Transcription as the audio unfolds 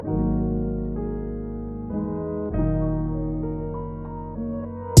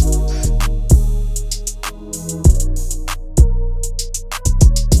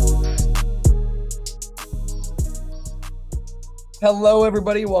Hello,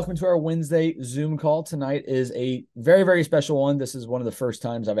 everybody. Welcome to our Wednesday Zoom call. Tonight is a very, very special one. This is one of the first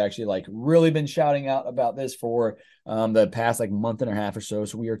times I've actually really been shouting out about this for the past month and a half or so.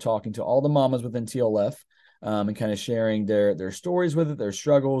 So we are talking to all the mamas within TLF and kind of sharing their stories with it, their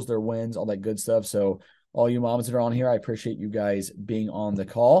struggles, their wins, all that good stuff. So all you mamas that are on here, I appreciate you guys being on the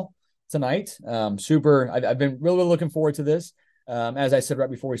call tonight. I've been really looking forward to this. As I said right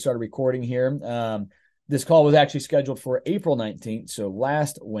before we started recording here, this call was actually scheduled for April 19th, so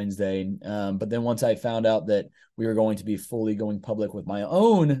last Wednesday. But then once I found out that we were going to be fully going public with my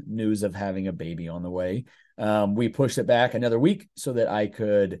own news of having a baby on the way, we pushed it back another week so that I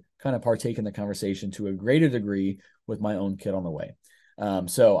could kind of partake in the conversation to a greater degree with my own kid on the way.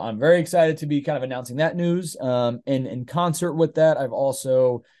 So I'm very excited to be kind of announcing that news. And in concert with that, I've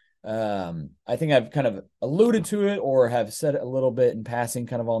also, I think I've kind of alluded to it or have said it a little bit in passing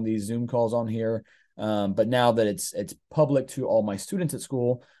kind of on these Zoom calls on here. But now that it's public to all my students at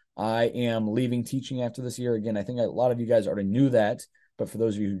school, I am leaving teaching after this year. Again, I think a lot of you guys already knew that, but for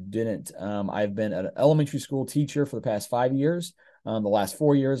those of you who didn't, I've been an elementary school teacher for the past 5 years. The last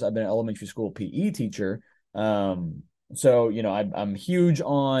 4 years, I've been an elementary school PE teacher. So I'm huge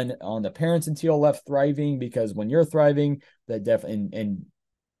on the parents in TLF thriving, because when you're thriving, that definitely and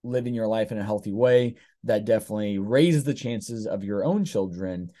living your life in a healthy way, that definitely raises the chances of your own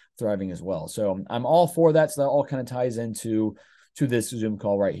children thriving as well. So I'm all for that. So that all kind of ties into this Zoom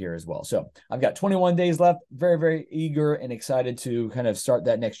call right here as well. So I've got 21 days left. Very, very eager and excited to kind of start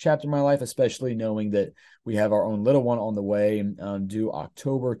that next chapter in my life, especially knowing that we have our own little one on the way, due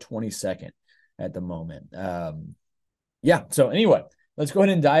October 22nd at the moment. Yeah. So anyway, let's go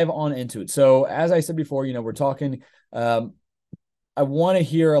ahead and dive on into it. So as I said before, we're talking, I want to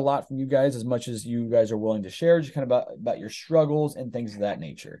hear a lot from you guys, as much as you guys are willing to share, just kind of about your struggles and things of that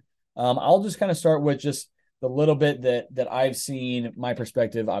nature. I'll just kind of start with just the little bit that I've seen, my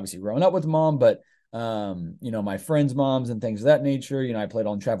perspective, obviously growing up with mom, but my friends' moms and things of that nature. I played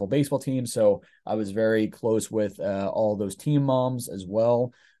on travel baseball teams, so I was very close with all those team moms as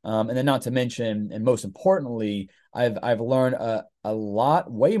well. And then not to mention, and most importantly, I've learned a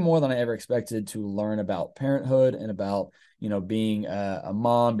lot, way more than I ever expected to learn about parenthood and about being a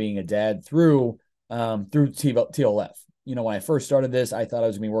mom, being a dad through TLF. When I first started this, I thought I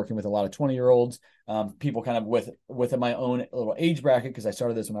was going to be working with a lot of 20-year-olds, people kind of within my own little age bracket, because I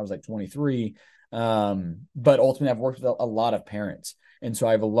started this when I was 23. But ultimately, I've worked with a lot of parents. And so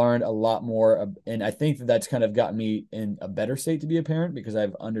I've learned a lot more. And I think that's kind of gotten me in a better state to be a parent, because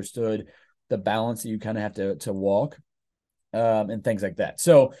I've understood the balance that you kind of have to walk, and things like that.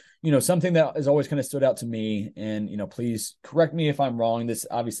 So, something that has always kind of stood out to me, and, please correct me if I'm wrong. This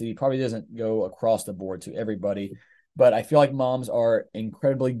obviously probably doesn't go across the board to everybody, but I feel like moms are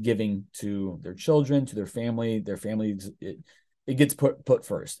incredibly giving to their children, to their family. Their families, it gets put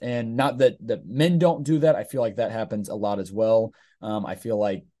first. And not that men don't do that. I feel like that happens a lot as well. I feel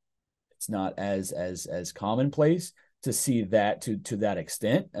like it's not as commonplace to see that to that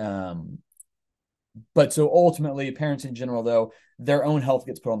extent. But so ultimately, parents in general, though, their own health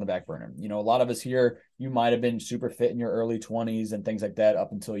gets put on the back burner. A lot of us here, you might have been super fit in your early 20s and things like that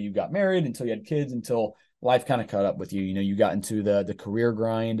up until you got married, until you had kids, until life kind of caught up with you. You got into the career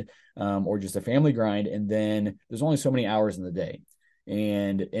grind, or just a family grind, and then there's only so many hours in the day,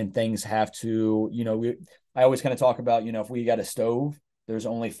 and things have to, I always kind of talk about, if we got a stove, there's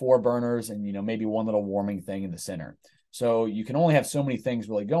only four burners and maybe one little warming thing in the center. So you can only have so many things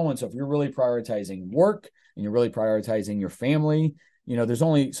really going. So if you're really prioritizing work and you're really prioritizing your family, there's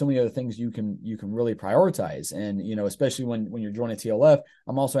only so many other things you can really prioritize. And, especially when you're joining TLF,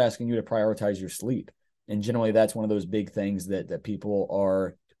 I'm also asking you to prioritize your sleep. And generally that's one of those big things that people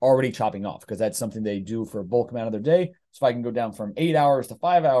are already chopping off, because that's something they do for a bulk amount of their day. So if I can go down from 8 hours to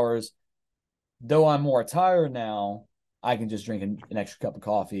 5 hours, though I'm more tired now, I can just drink an extra cup of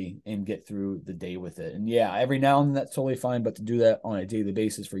coffee and get through the day with it. And yeah, every now and then that's totally fine, but to do that on a daily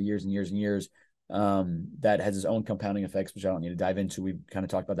basis for years and years and years, that has its own compounding effects, which I don't need to dive into. We kind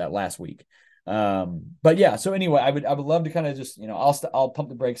of talked about that last week. But yeah, so anyway, I would love to kind of just, I'll pump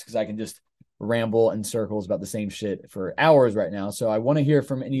the brakes, because I can just ramble in circles about the same shit for hours right now. So I want to hear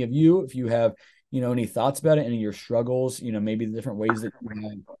from any of you, if you have, any thoughts about it, any of your struggles, maybe the different ways that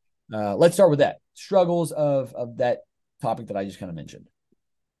you have. Let's start with that. Struggles of that topic that I just kind of mentioned.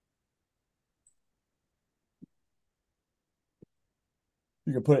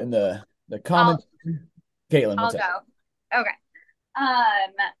 You can put it in the comments. I'll Caitlin, what's I'll that? go. Okay.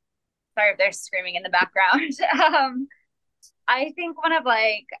 Um, sorry if they're screaming in the background. I think one of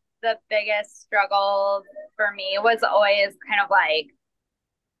the biggest struggles for me was always kind of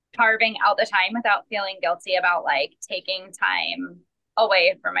carving out the time without feeling guilty about like taking time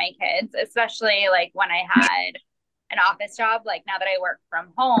away from my kids, especially like when I had an office job. Like now that I work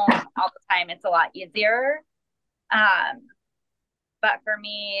from home all the time, it's a lot easier. Um, but for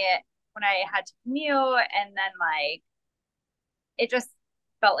me, when I had to commute and then like it just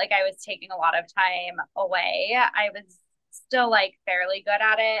felt like I was taking a lot of time away. I was still like fairly good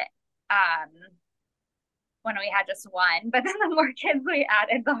at it when we had just one, but then the more kids we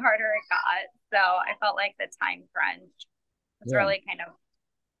added, the harder it got. So I felt like the time crunch was Yeah. really kind of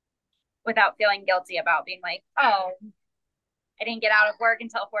without feeling guilty about being like, oh, I didn't get out of work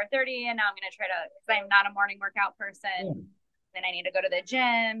until 4:30 and now I'm going to try to, because I'm not a morning workout Yeah. person. Then I need to go to the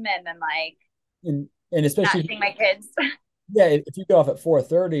gym and then like And not especially, seeing my kids. yeah, if you go off at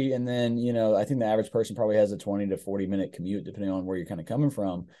 4:30 and then, I think the average person probably has a 20 to 40-minute commute, depending on where you're kind of coming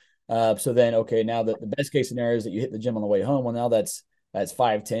from. So then, okay, now the best case scenario is that you hit the gym on the way home. Well, now that's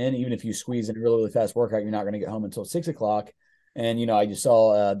 5:10. Even if you squeeze in a really, really fast workout, you're not going to get home until 6 o'clock. And, I just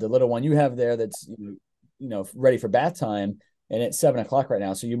saw the little one you have there that's, ready for bath time, and it's 7 o'clock right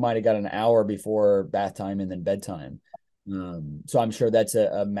now. So you might have got an hour before bath time and then bedtime. So I'm sure that's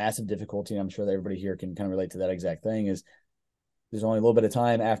a massive difficulty. I'm sure that everybody here can kind of relate to that exact thing is there's only a little bit of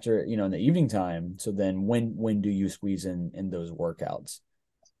time after, in the evening time. So then when do you squeeze in those workouts?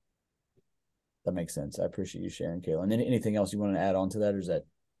 That makes sense. I appreciate you sharing, Kayla. And anything else you want to add on to that, or is that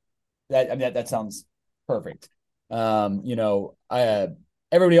I mean that sounds perfect. I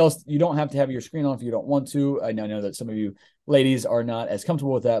everybody else, you don't have to have your screen on if you don't want to. I know that some of you ladies are not as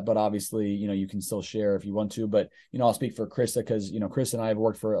comfortable with that, but obviously, you can still share if you want to. But I'll speak for Krista because Chris and I have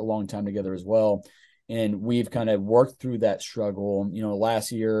worked for a long time together as well. And we've kind of worked through that struggle.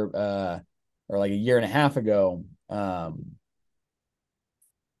 Last year, or like a year and a half ago, well,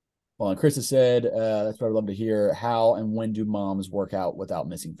 and Krista said, that's what I'd love to hear. How and when do moms work out without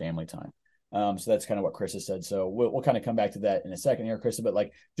missing family time? So that's kind of what Krista said. So we'll kind of come back to that in a second here, Krista. But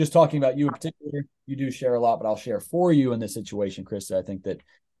like just talking about you in particular, you do share a lot, but I'll share for you in this situation, Krista. I think that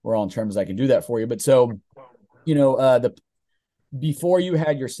we're all in terms I can do that for you. But so, the before you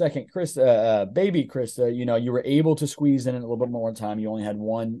had your second baby, Krista, you were able to squeeze in a little bit more time. You only had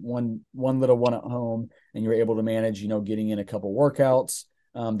one little one at home, and you were able to manage, getting in a couple workouts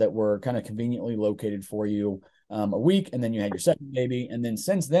that were kind of conveniently located for you a week. And then you had your second baby. And then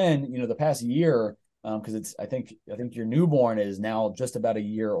since then, the past year, because I think your newborn is now just about a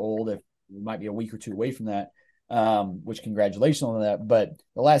year old. If it might be a week or two away from that, which congratulations on that. But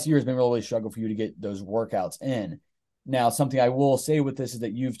the last year has been really struggle for you to get those workouts in. Now, something I will say with this is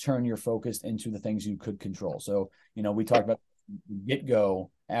that you've turned your focus into the things you could control. So, we talked about get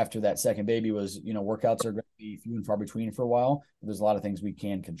go after that second baby was, workouts are going to be few and far between for a while. But there's a lot of things we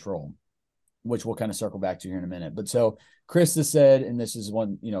can control, which we'll kind of circle back to here in a minute. But so Krista said, and this is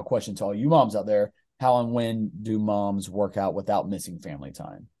one, question to all you moms out there, how and when do moms work out without missing family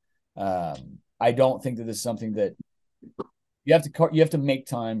time? I don't think that this is something that you have to make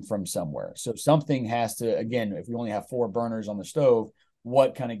time from somewhere. So something has to, again, if we only have 4 burners on the stove,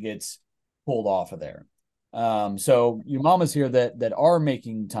 what kind of gets pulled off of there? So your mamas here that are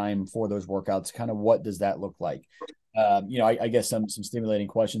making time for those workouts, kind of what does that look like? I guess some stimulating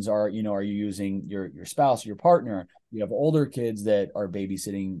questions are, are you using your spouse, your partner? You have older kids that are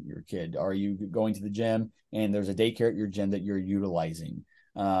babysitting your kid. Are you going to the gym and there's a daycare at your gym that you're utilizing?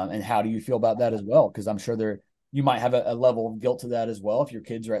 And how do you feel about that as well? Because I'm sure you might have a level of guilt to that as well. If your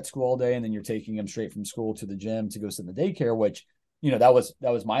kids are at school all day and then you're taking them straight from school to the gym to go sit in the daycare, which, that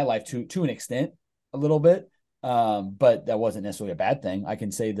was my life to an extent a little bit. But that wasn't necessarily a bad thing. I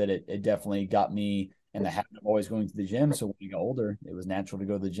can say that it definitely got me in the habit of always going to the gym. So when you got older, it was natural to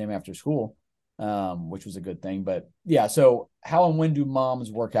go to the gym after school, which was a good thing. But yeah, so how and when do moms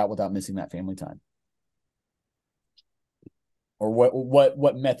work out without missing that family time? Or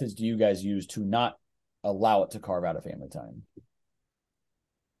what methods do you guys use to not allow it to carve out a family time,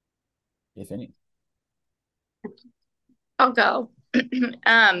 if any? I'll go.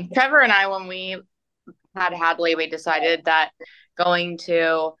 Trevor and I, when we had Hadley, we decided that going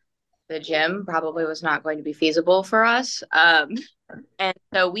to the gym probably was not going to be feasible for us. And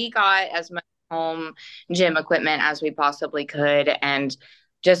so we got as much home gym equipment as we possibly could and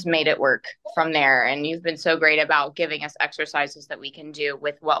just made it work from there. And you've been so great about giving us exercises that we can do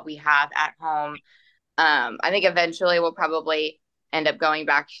with what we have at home. I think eventually we'll probably end up going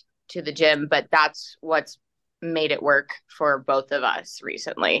back to the gym, but that's what's made it work for both of us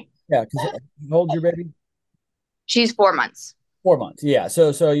recently. Yeah, because how old's your baby? She's 4 months. 4 months. Yeah.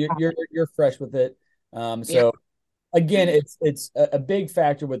 So you're fresh with it. So Yeah. again, it's a big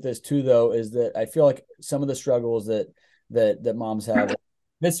factor with this too, though, is that I feel like some of the struggles that moms have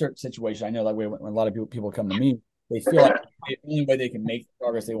this certain situation, I know like when a lot of people come to me, they feel like the only way they can make the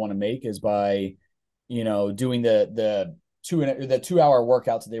progress they want to make is by, doing the 2 hour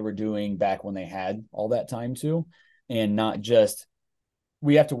workouts that they were doing back when they had all that time to, and not just,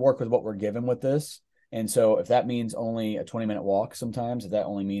 we have to work with what we're given with this. And so if that means only a 20-minute walk, sometimes if that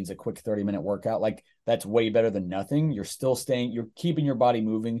only means a quick 30-minute workout, like that's way better than nothing. You're still you're keeping your body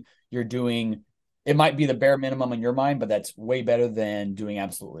moving. You're doing, it might be the bare minimum in your mind, but that's way better than doing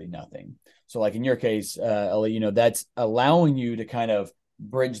absolutely nothing. So like in your case, Ellie, that's allowing you to kind of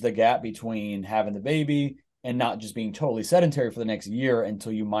bridge the gap between having the baby and not just being totally sedentary for the next year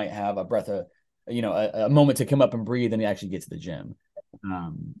until you might have a breath of, a moment to come up and breathe and actually get to the gym.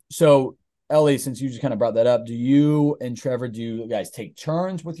 So Ellie, since you just kind of brought that up, do you and Trevor, do you guys take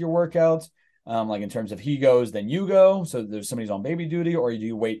turns with your workouts? Like in terms of he goes, then you go. So there's somebody's on baby duty, or do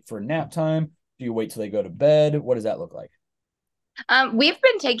you wait for nap time? Do you wait till they go to bed? What does that look like? We've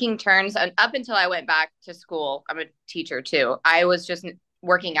been taking turns up until I went back to school. I'm a teacher too. I was just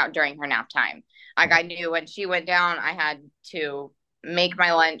working out during her nap time. Like I knew when she went down, I had to make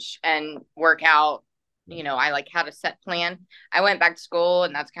my lunch and work out. I like had a set plan. I went back to school,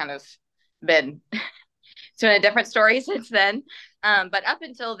 and that's kind of been it's been a different story since then. But up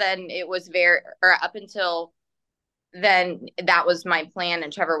until then, up until then, that was my plan.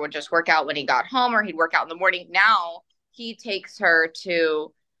 And Trevor would just work out when he got home, or he'd work out in the morning. Now he takes her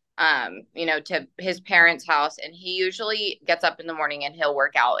to, to his parents' house, and he usually gets up in the morning and he'll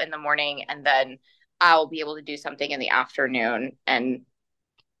work out in the morning, and then I'll be able to do something in the afternoon, and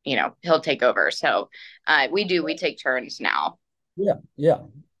he'll take over. So we take turns now. Yeah.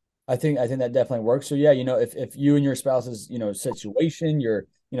 I think that definitely works. So yeah, if you and your spouse's, situation,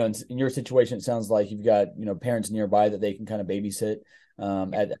 in your situation, it sounds like you've got, parents nearby that they can kind of babysit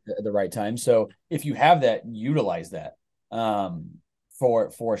at the right time. So if you have that, utilize that.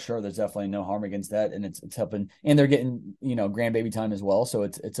 For sure. There's definitely no harm against that. And it's helping, and they're getting, grandbaby time as well. So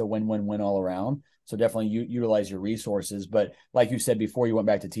it's a win-win-win all around. So definitely utilize your resources. But like you said, before you went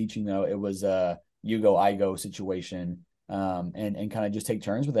back to teaching though, it was you go, I go situation. And kind of just take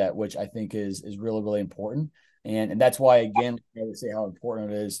turns with that, which I think is really, really important. And that's why, again, I would say how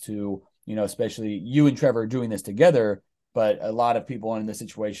important it is to, especially you and Trevor doing this together, but a lot of people in this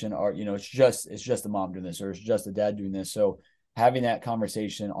situation are, it's just the mom doing this, or it's just the dad doing this. So having that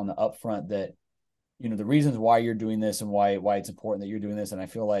conversation on the upfront that, the reasons why you're doing this and why it's important that you're doing this. And I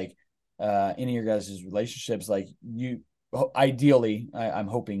feel like any of your guys' relationships, like ideally, I'm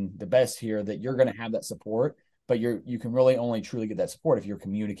hoping the best here, that you're going to have that support, but you can really only truly get that support if you're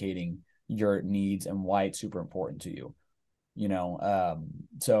communicating your needs and why it's super important to you.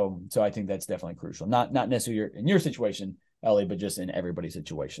 So I think that's definitely crucial. Not necessarily in your situation, Ellie, but just in everybody's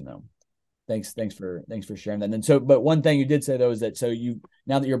situation though. Thanks for sharing that. And then but one thing you did say though is that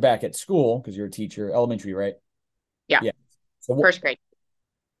now that you're back at school, because you're a teacher, elementary, right? Yeah. So first grade.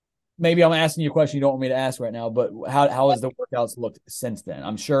 Maybe I'm asking you a question you don't want me to ask right now, but how has the workouts looked since then?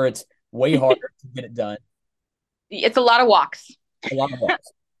 I'm sure it's way harder to get it done. It's a lot of walks. A lot of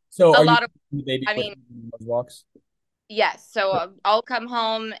walks. So those walks? Yes. So I'll come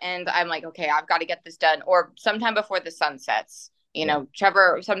home and I'm like, okay, I've got to get this done. Or sometime before the sun sets.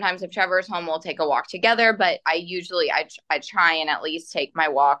 Trevor, sometimes if Trevor's home, we'll take a walk together. But I try and at least take my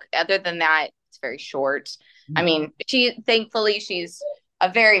walk. Other than that, it's very short. Mm-hmm. I mean, thankfully, she's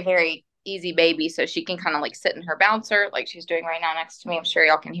a very, very easy baby. So she can kind of like sit in her bouncer like she's doing right now next to me. I'm sure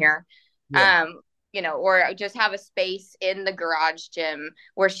y'all can hear. Yeah. Or just have a space in the garage gym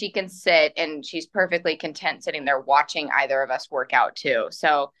where she can sit, and she's perfectly content sitting there watching either of us work out too.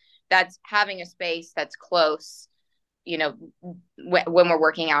 So that's having a space that's close, when we're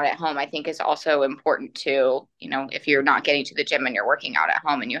working out at home, I think is also important too. If you're not getting to the gym and you're working out at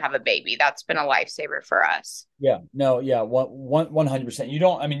home and you have a baby, that's been a lifesaver for us. Yeah, no, yeah,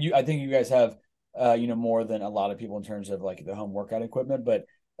 100%. I think you guys have, more than a lot of people in terms of like the home workout equipment, but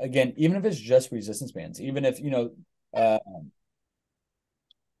again, even if it's just resistance bands, even if,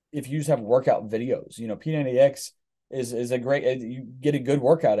 if you just have workout videos, P90X is a great, you get a good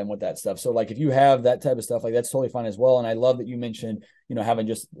workout in with that stuff. So like, if you have that type of stuff, like that's totally fine as well. And I love that you mentioned, having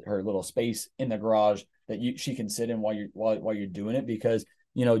just her little space in the garage that she can sit in while you're doing it, because,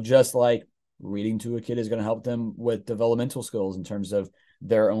 just like reading to a kid is going to help them with developmental skills in terms of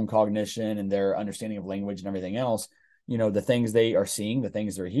their own cognition and their understanding of language and everything else. The things they are seeing, the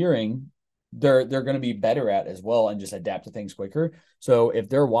things they're hearing, they're going to be better at as well, and just adapt to things quicker. So if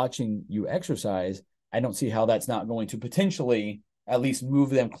they're watching you exercise, I don't see how that's not going to potentially at least move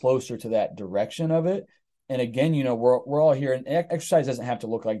them closer to that direction of it. And again, we're all here, and exercise doesn't have to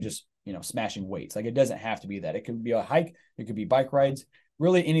look like just, smashing weights. Like it doesn't have to be that. It could be a hike. It could be bike rides.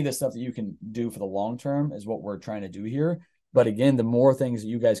 really any of the stuff that you can do for the long term is what we're trying to do here. But again, the more things that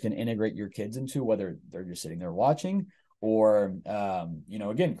you guys can integrate your kids into, whether they're just sitting there watching or,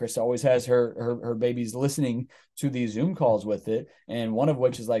 again, Chris always has her babies listening to these Zoom calls with it. And one of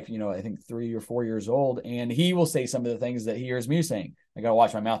which is like, I think 3 or 4 years old. And he will say some of the things that he hears me saying. I got to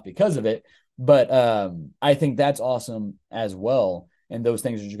watch my mouth because of it. But I think that's awesome as well. And those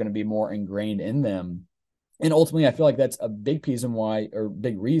things are just going to be more ingrained in them. And ultimately, I feel like that's a big reason why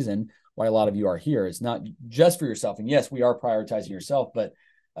a lot of you are here. It's not just for yourself. And yes, we are prioritizing yourself, but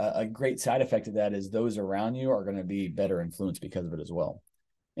a great side effect of that is those around you are going to be better influenced because of it as well,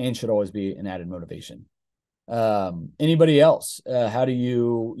 and should always be an added motivation. Anybody else? How do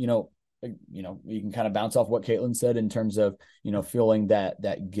you can kind of bounce off what Caitlin said in terms of, feeling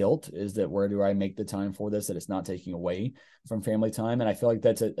that guilt is that where do I make the time for this, that it's not taking away from family time. And I feel like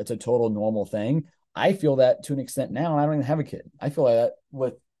that's a total normal thing. I feel that to an extent now, and I don't even have a kid. I feel like that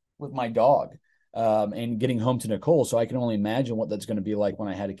with my dog. And getting home to Nicole. So I can only imagine what that's going to be like when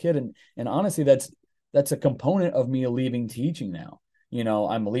I had a kid. And honestly, that's a component of me leaving teaching now.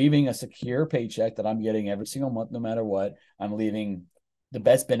 I'm leaving a secure paycheck that I'm getting every single month, no matter what. I'm leaving the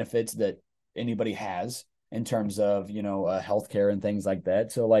best benefits that anybody has in terms of, healthcare and things like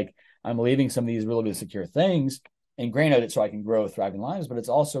that. So like I'm leaving some of these really secure things, and granted it's so I can grow thriving lives, but it's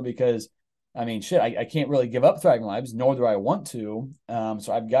also because I can't really give up thriving lives, nor do I want to.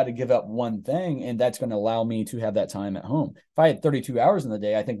 So I've got to give up one thing, and that's going to allow me to have that time at home. If I had 32 hours in the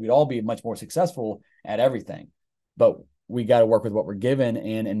day, I think we'd all be much more successful at everything. But we got to work with what we're given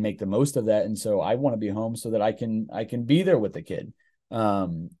and make the most of that. And so I want to be home so that I can be there with the kid,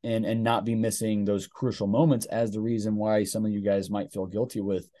 and not be missing those crucial moments as the reason why some of you guys might feel guilty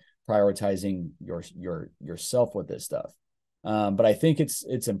with prioritizing yourself with this stuff. But I think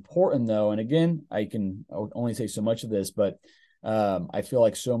it's important though. And again, I'll only say so much of this, but I feel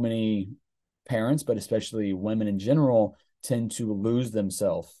like so many parents, but especially women in general, tend to lose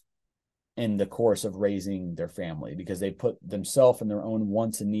themselves in the course of raising their family because they put themselves and their own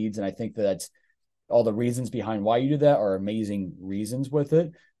wants and needs. And I think that's all the reasons behind why you do that are amazing reasons with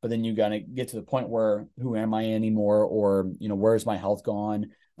it. But then you got to get to the point where who am I anymore? Or, where's my health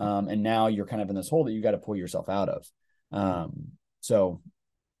gone? And now you're kind of in this hole that you got to pull yourself out of. So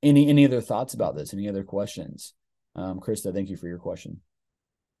any other thoughts about this? Any other questions? Krista, thank you for your question.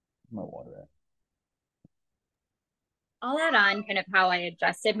 My water at. I'll add on kind of how I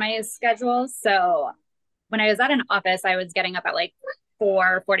adjusted my schedule. So when I was at an office, I was getting up at like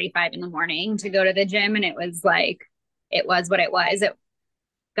 4:45 in the morning to go to the gym. And it was what it was. It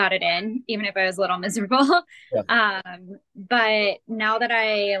got it in, even if I was a little miserable. Yeah. But now that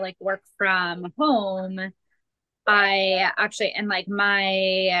I like work from home, I actually, and like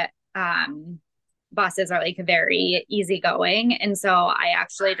my bosses are like very easygoing. And so I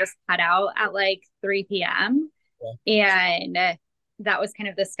actually just cut out at like 3 p.m. Yeah. And that was kind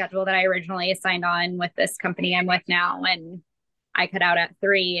of the schedule that I originally signed on with this company I'm with now. And I cut out at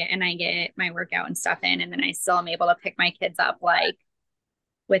 3 and I get my workout and stuff in. And then I still am able to pick my kids up like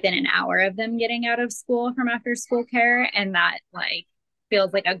within an hour of them getting out of school from after school care. And that like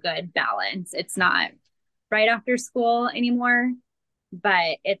feels like a good balance. It's not right after school anymore,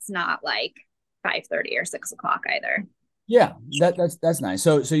 but it's not like 5:30 or 6 o'clock either. Yeah, that's nice.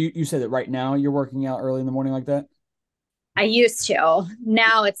 So you said that right now you're working out early in the morning like that? I used to.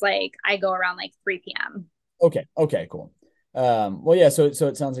 Now it's like I go around like 3 p.m. Okay, cool. Well, yeah. So it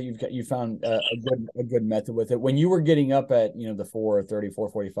sounds like you found a good method with it. When you were getting up at the 4:30,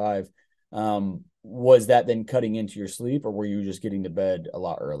 4:45, was that then cutting into your sleep, or were you just getting to bed a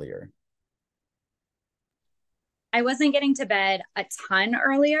lot earlier? I wasn't getting to bed a ton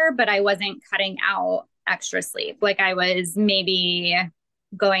earlier, but I wasn't cutting out extra sleep. Like I was maybe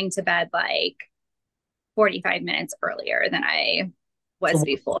going to bed like 45 minutes earlier than I was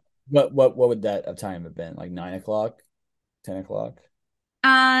before. What would that time have been? Like 9 o'clock, 10 o'clock?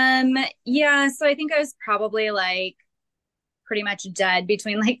 Yeah. So I think I was probably like pretty much dead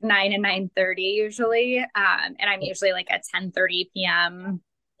between like 9 and 9:30 usually. And I'm usually like a 10:30 p.m.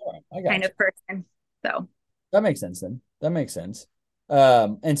 kind of person. So that makes sense then. That makes sense.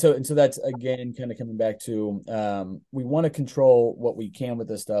 And so that's again kind of coming back to we want to control what we can with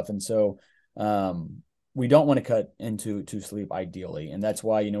this stuff. And so we don't want to cut into sleep ideally. And that's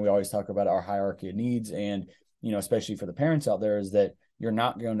why, we always talk about our hierarchy of needs. And, especially for the parents out there, is that you're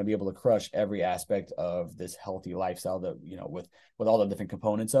not going to be able to crush every aspect of this healthy lifestyle that, with all the different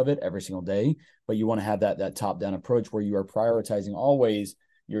components of it every single day. But you want to have that top-down approach where you are prioritizing always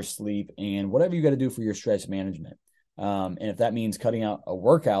your sleep and whatever you got to do for your stress management. And if that means cutting out a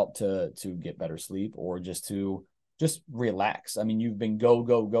workout to get better sleep, or just to just relax. I mean, you've been go,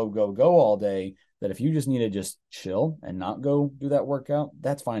 go, go, go, go all day, that if you just need to just chill and not go do that workout,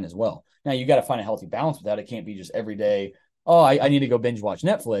 that's fine as well. Now you got to find a healthy balance with that. It can't be just every day, oh, I need to go binge watch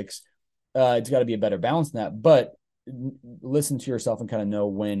Netflix. It's got to be a better balance than that. But listen to yourself and kind of know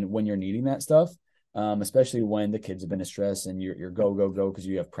when you're needing that stuff, especially when the kids have been in stress and you're go, go, go because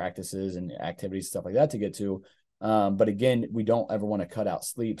you have practices and activities, stuff like that to get to. But again, we don't ever want to cut out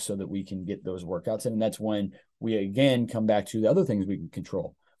sleep so that we can get those workouts in. And that's when we, again, come back to the other things we can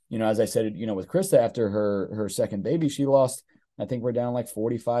control. As I said, with Krista, after her second baby, she lost, I think we're down like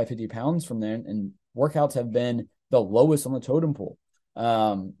 45, 50 pounds from there. And workouts have been the lowest on the totem pole.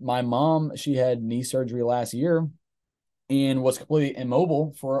 My mom, she had knee surgery last year and was completely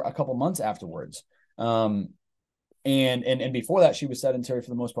immobile for a couple months afterwards. And before that, she was sedentary for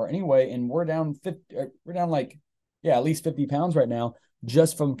the most part anyway. And we're down at least 50 pounds right now,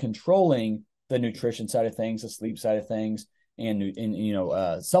 just from controlling the nutrition side of things, the sleep side of things, and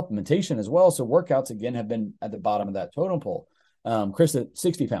supplementation as well. So workouts again have been at the bottom of that totem pole. Krista,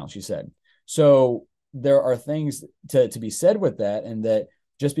 60 pounds, she said. So there are things to be said with that, and that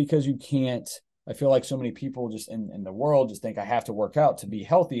just because you can't, I feel like so many people just in the world just think I have to work out to be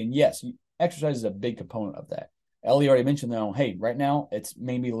healthy. And yes, exercise is a big component of that. Ellie already mentioned though, hey, right now it's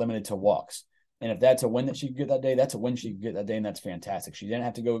maybe limited to walks. And if that's a win that she could get that day, that's a win she could get that day. And that's fantastic. She didn't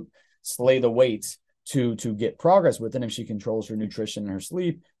have to go slay the weights to get progress with it. And if she controls her nutrition and her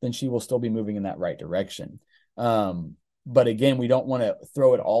sleep, then she will still be moving in that right direction. But again, we don't want to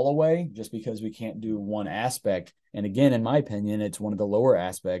throw it all away just because we can't do one aspect. And again, in my opinion, it's one of the lower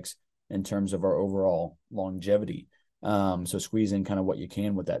aspects in terms of our overall longevity. So squeeze in kind of what you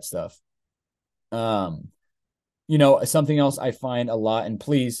can with that stuff. Something else I find a lot, and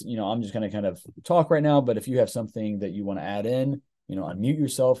please, I'm just going to kind of talk right now, but if you have something that you want to add in, unmute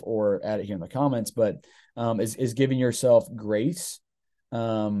yourself or add it here in the comments, but is giving yourself grace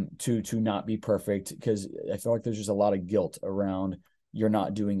to not be perfect, because I feel like there's just a lot of guilt around you're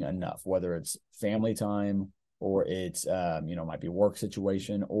not doing enough, whether it's family time or it's, might be a work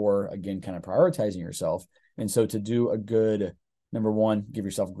situation, or again, kind of prioritizing yourself. And so to do a good, number one, give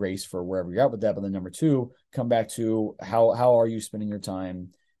yourself grace for wherever you're at with that. But then number two, come back to how are you spending your time?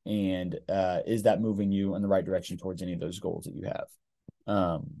 And is that moving you in the right direction towards any of those goals that you have?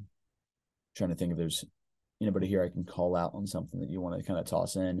 Trying to think if there's anybody here I can call out on something that you want to kind of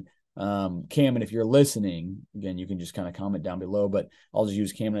toss in. Cam, and if you're listening, again, you can just kind of comment down below, but I'll just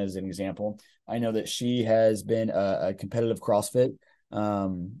use Cam as an example. I know that she has been a competitive CrossFit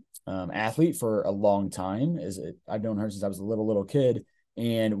athlete for a long time. I've known her since I was a little kid.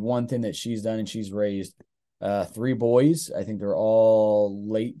 And one thing that she's done, and she's raised 3 boys. I think they're all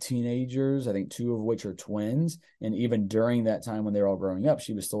late teenagers. I think 2 of which are twins. And even during that time when they were all growing up,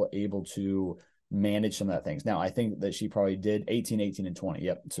 she was still able to manage some of that things. Now, I think that she probably did 18, and 20.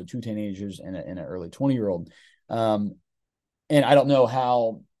 Yep. So 2 teenagers and an early 20-year-old. And I don't know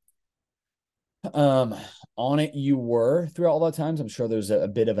how on it you were throughout all that times. I'm sure there's a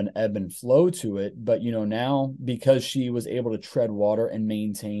bit of an ebb and flow to it, but now because she was able to tread water and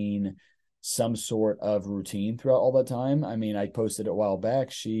maintain some sort of routine throughout all that time. I mean, I posted a while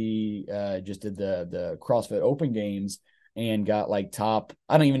back. She just did the CrossFit Open Games and got like top.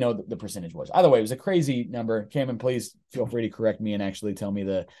 I don't even know what the percentage was. Either way, it was a crazy number. Cameron, please feel free to correct me and actually tell me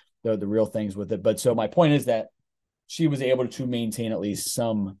the real things with it. But so my point is that she was able to maintain at least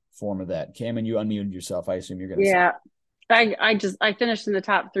some form of that. Cameron, you unmuted yourself. I assume you're going to. Yeah. I finished in the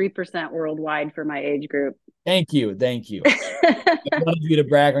top 3% worldwide for my age group. Thank you. I wanted you to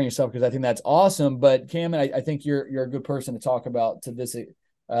brag on yourself because I think that's awesome. But Cameron, I think you're a good person to talk about to this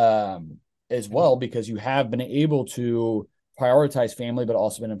as well, because you have been able to prioritize family, but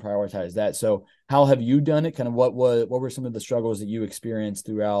also been able to prioritize that. So how have you done it? Kind of what were some of the struggles that you experienced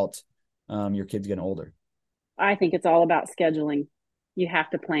throughout your kids getting older? I think it's all about scheduling. You have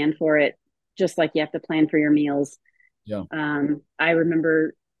to plan for it, just like you have to plan for your meals. Yeah. I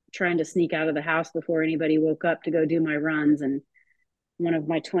remember trying to sneak out of the house before anybody woke up to go do my runs, and one of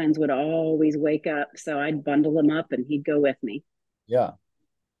my twins would always wake up, so I'd bundle him up and he'd go with me. Yeah.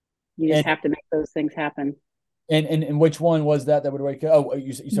 You just have to make those things happen. And which one was that would wake up? Oh,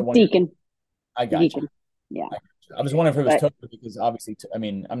 you said one. Deacon. I got Deacon. You. Yeah. I was wondering if it was Tobin, because obviously, I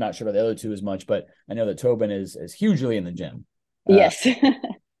mean, I'm not sure about the other 2 as much, but I know that Tobin is hugely in the gym. Yes.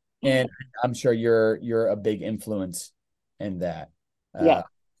 And I'm sure you're a big influence in that. Yeah.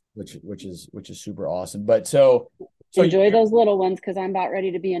 Which is super awesome. But so enjoy those little ones, because I'm about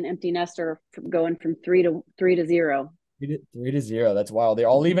ready to be an empty nester, going from 3 to 0. 3 to 0. That's wild. They're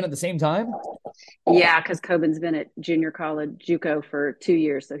all leaving at the same time? Yeah, because Coben's been at junior college JUCO for 2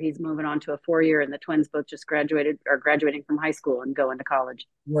 years, so he's moving on to a 4 year, and the twins both just graduated or graduating from high school and going to college.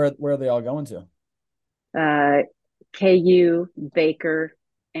 Where are they all going to? Uh, KU, Baker,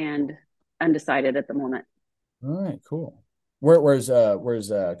 and undecided at the moment. All right, cool. Where's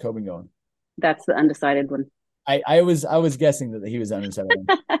Coben going? That's the undecided one. I was guessing that he was undecided.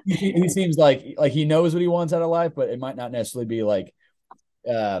 He seems like he knows what he wants out of life, but it might not necessarily be like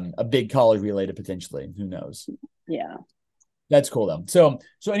a big college related potentially. Who knows? Yeah. That's cool though. So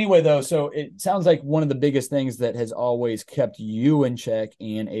anyway though, so it sounds like one of the biggest things that has always kept you in check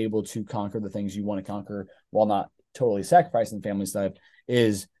and able to conquer the things you want to conquer while not totally sacrificing family stuff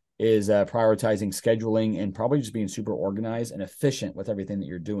is prioritizing scheduling and probably just being super organized and efficient with everything that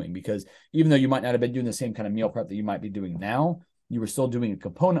you're doing. Because even though you might not have been doing the same kind of meal prep that you might be doing now, you were still doing a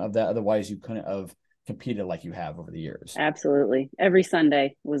component of that. Otherwise, you couldn't have competed like you have over the years. Absolutely. Every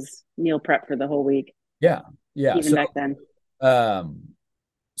Sunday was meal prep for the whole week. Yeah. Yeah. Even back then.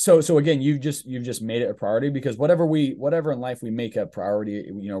 So again, you've just made it a priority, because whatever in life we make a priority,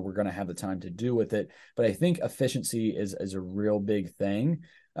 we're going to have the time to do with it. But I think efficiency is a real big thing.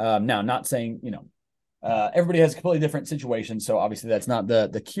 Now, not saying, everybody has completely different situations. So obviously that's not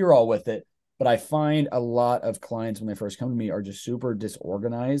the cure all with it. But I find a lot of clients when they first come to me are just super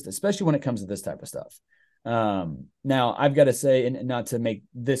disorganized, especially when it comes to this type of stuff. Now I've got to say, and not to make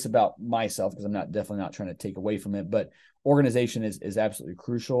this about myself, because I'm definitely not trying to take away from it, but organization is absolutely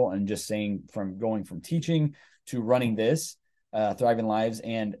crucial. And just saying, from going from teaching to running this, Thriving Lives.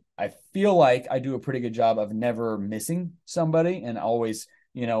 And I feel like I do a pretty good job of never missing somebody, and always,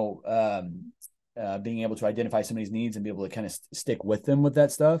 being able to identify somebody's needs and be able to kind of stick with them with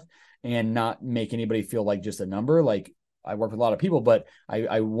that stuff, and not make anybody feel like just a number. Like, I work with a lot of people, but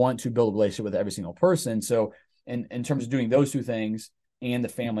I want to build a relationship with every single person. So in terms of doing those two things and the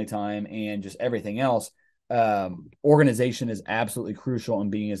family time and just everything else, organization is absolutely crucial,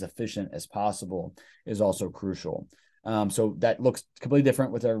 and being as efficient as possible is also crucial. So that looks completely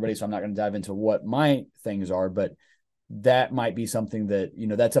different with everybody. So I'm not going to dive into what my things are, but that might be something that,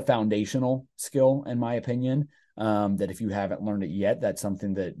 that's a foundational skill, in my opinion, that if you haven't learned it yet, that's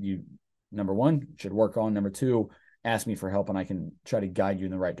something that you, number one, should work on. Number two, ask me for help, and I can try to guide you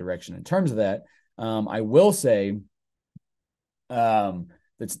in the right direction. In terms of that, I will say,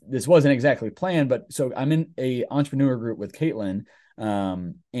 this wasn't exactly planned, but so I'm in a entrepreneur group with Caitlin,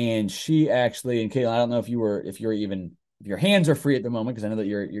 and she actually, and Caitlin, I don't know if your hands are free at the moment, because I know that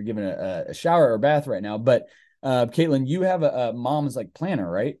you're giving a shower or bath right now, but Caitlin, you have a mom's like planner,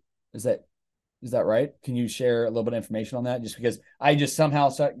 right? Is that right? Can you share a little bit of information on that? Just because I just somehow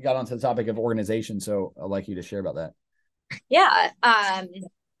got onto the topic of organization, so I'd like you to share about that. Yeah.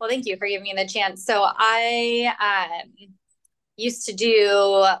 Well, thank you for giving me the chance. So I used to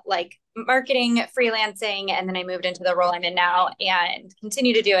do like marketing, freelancing, and then I moved into the role I'm in now and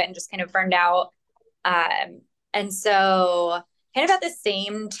continue to do it, and just kind of burned out. And so kind of at the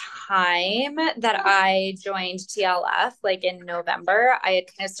same time that I joined TLF, like in November, I had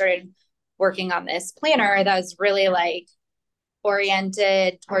kind of started working on this planner that was really like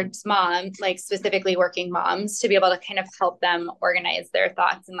oriented towards moms, like specifically working moms, to be able to kind of help them organize their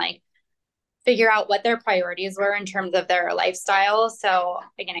thoughts and like figure out what their priorities were in terms of their lifestyle. So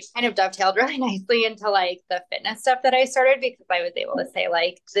again, it kind of dovetailed really nicely into like the fitness stuff that I started, because I was able to say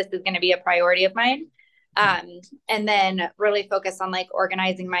like, this is going to be a priority of mine. And then really focus on like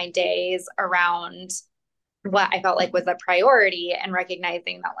organizing my days around what I felt like was a priority, and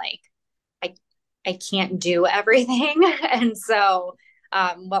recognizing that like, I can't do everything. And so,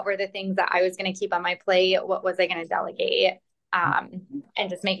 what were the things that I was going to keep on my plate? What was I going to delegate? And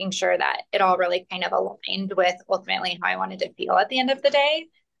just making sure that it all really kind of aligned with ultimately how I wanted to feel at the end of the day.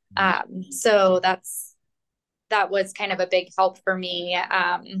 So that was kind of a big help for me,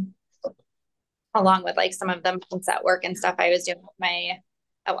 along with like some of the mindset work and stuff I was doing with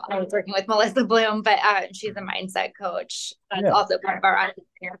I was working with Melissa Bloom, but she's a mindset coach. That's also part of our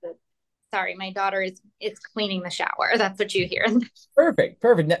entrepreneur. Sorry, my daughter is cleaning the shower. That's what you hear. Perfect.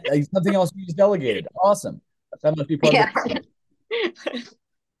 Something else you just delegated. Awesome. That must be part of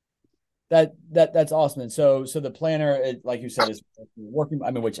it. That's awesome. And so the planner, like you said, is working.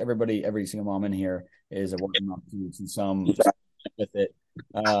 I mean, which every single mom in here is a working mom to some with it.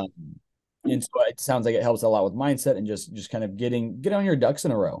 And so it sounds like it helps a lot with mindset and just kind of get on your ducks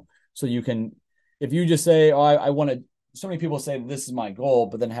in a row. So you can, if you just say, oh, I want to. So many people say this is my goal,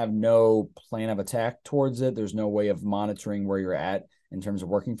 but then have no plan of attack towards it. There's no way of monitoring where you're at in terms of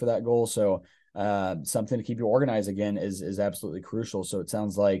working for that goal. So something to keep you organized again is absolutely crucial. So it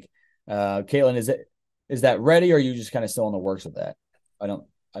sounds like, Caitlin, is that ready, or are you just kind of still in the works with that?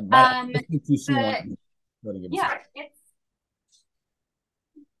 I might too soon. Yeah,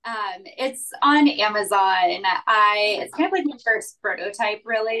 it's on Amazon. It's kind of like my first prototype,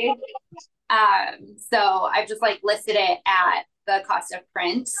 really. So I've just like listed it at the cost of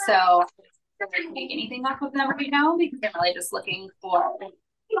print. So I don't really make anything off of them right now because I'm really just looking for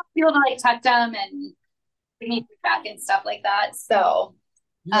people to like touch them and give me feedback and stuff like that. So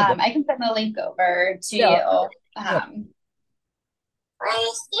I can send the link over to you.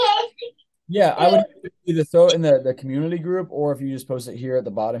 Yeah, I would either throw it in the community group, or if you just post it here at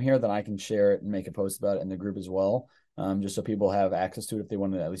the bottom here, then I can share it and make a post about it in the group as well. Just so people have access to it if they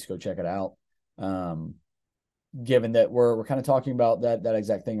want to at least go check it out. Given that we're kind of talking about that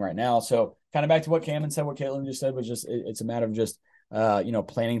exact thing right now. So kind of back to what Cameron said, what Caitlin just said was just it's a matter of just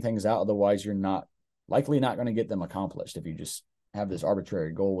planning things out. Otherwise, you're likely not going to get them accomplished if you just have this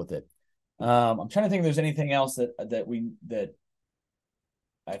arbitrary goal with it. I'm trying to think if there's anything else that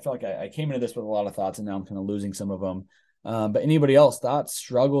I feel like I came into this with a lot of thoughts and now I'm kind of losing some of them. But anybody else, thoughts,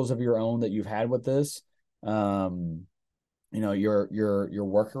 struggles of your own that you've had with this? Your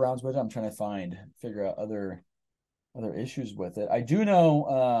workarounds with it. I'm trying to figure out other issues with it. I do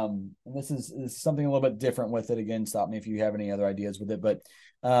know, and this is something a little bit different with it. Again, stop me if you have any other ideas with it. But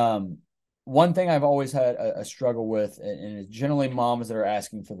one thing I've always had a struggle with, and it's generally moms that are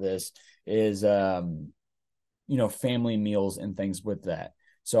asking for this, is family meals and things with that.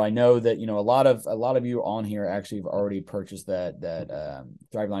 So I know that a lot of you on here actually have already purchased that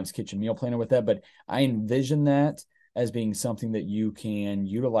Thrive Limes kitchen meal planner with that, but I envision that as being something that you can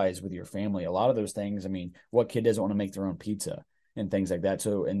utilize with your family. A lot of those things, I mean, what kid doesn't want to make their own pizza and things like that?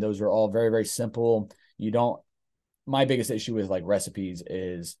 So, and those are all very, very simple. My biggest issue with like recipes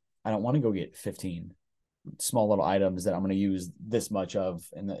is I don't want to go get 15 small little items that I'm going to use this much of,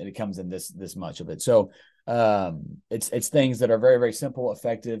 and it comes in this much of it. So it's things that are very, very simple,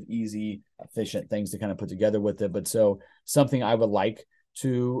 effective, easy, efficient things to kind of put together with it. But so something I would like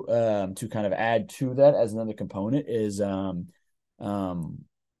to kind of add to that as another component is more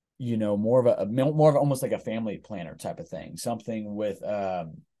of almost like a family planner type of thing, something with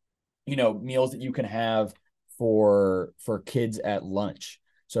meals that you can have for kids at lunch.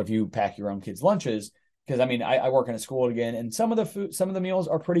 So if you pack your own kids' lunches, because I mean I work in a school again, and some of the meals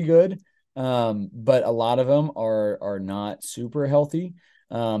are pretty good, but a lot of them are not super healthy.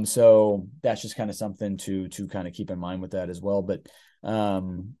 So that's just kind of something to kind of keep in mind with that as well. But let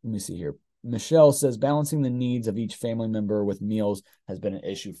me see here. Michelle says balancing the needs of each family member with meals has been an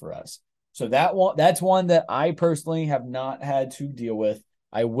issue for us. So that's one that I personally have not had to deal with.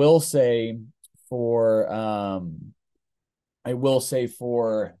 I will say for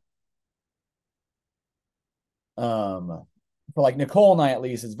like Nicole and I, at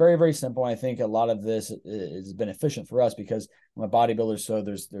least, it's very, very simple. I think a lot of this is beneficial for us because I'm a bodybuilder. So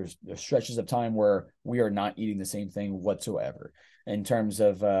there's stretches of time where we are not eating the same thing whatsoever in terms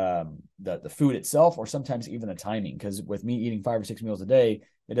of the food itself, or sometimes even the timing. Because with me eating 5 or 6 meals a day,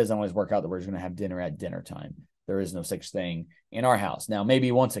 it doesn't always work out that we're just going to have dinner at dinner time. There is no such thing in our house. Now,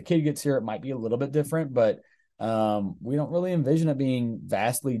 maybe once a kid gets here, it might be a little bit different, but we don't really envision it being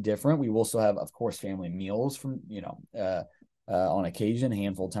vastly different. We will still have, of course, family meals from, on occasion, a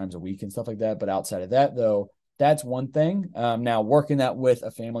handful of times a week and stuff like that. But outside of that, though, that's one thing. Now, working that with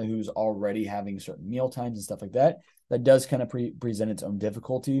a family who's already having certain meal times and stuff like that, that does kind of present its own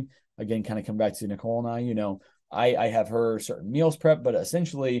difficulty. Again, kind of come back to Nicole and I, I have her certain meals prep, but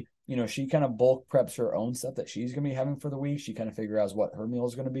essentially, she kind of bulk preps her own stuff that she's going to be having for the week. She kind of figures out what her meal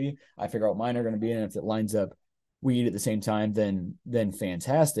is going to be. I figure out what mine are going to be. And if it lines up, we eat at the same time, then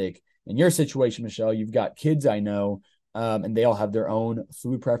fantastic. In your situation, Michelle, you've got kids, I know, and they all have their own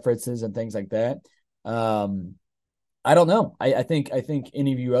food preferences and things like that. I don't know. I think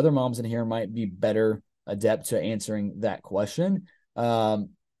any of you other moms in here might be better adept to answering that question.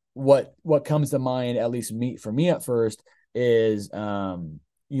 What comes to mind, at least for me at first, is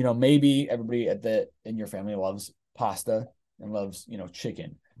maybe everybody in your family loves pasta and loves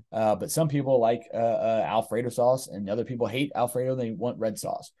chicken. But some people like Alfredo sauce, and other people hate Alfredo. They want red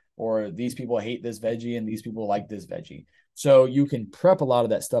sauce. Or these people hate this veggie and these people like this veggie. So you can prep a lot of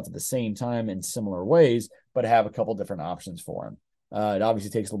that stuff at the same time in similar ways, but have a couple different options for them. It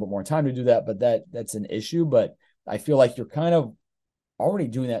obviously takes a little bit more time to do that, but that's an issue. But I feel like you're kind of already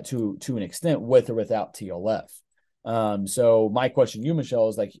doing that to an extent with or without TLF. So my question to you, Michelle,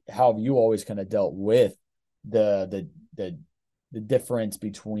 is like, how have you always kind of dealt with the difference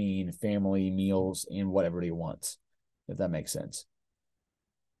between family meals and what everybody wants, if that makes sense?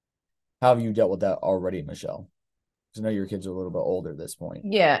 How have you dealt with that already, Michelle? Because I know your kids are a little bit older at this point.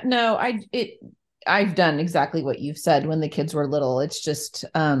 Yeah, no, I've done exactly what you've said when the kids were little. It's just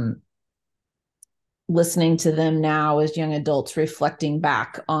listening to them now as young adults, reflecting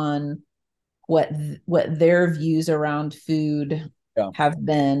back on what their views around food have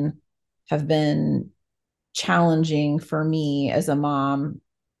been challenging for me as a mom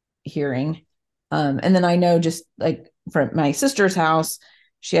hearing. And then I know, just like from my sister's house,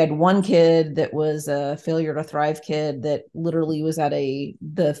 she had one kid that was a failure to thrive kid that literally was at the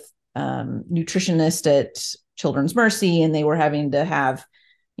nutritionist at Children's Mercy, and they were having to have,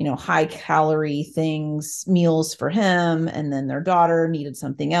 high calorie meals for him. And then their daughter needed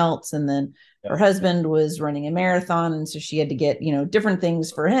something else. And then her husband was running a marathon. And so she had to get, different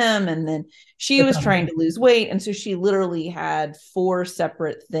things for him. And then she was trying to lose weight. And so she literally had 4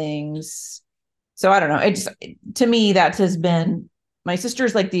 separate things. So I don't know. To me, that has been, my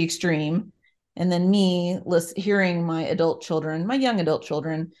sister's like the extreme. And then me hearing my young adult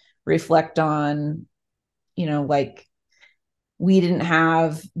children reflect on, like, we didn't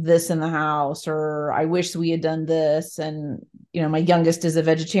have this in the house, or I wish we had done this. And, my youngest is a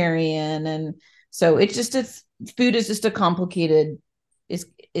vegetarian. And so food is just is complicated.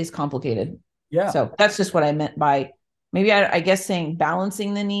 Yeah. So that's just what I meant by, maybe I guess saying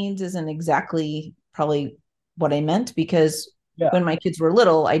balancing the needs isn't exactly probably what I meant, because when my kids were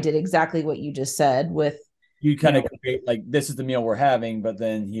little, I did exactly what you just said with. You kind of create, like, this is the meal we're having, but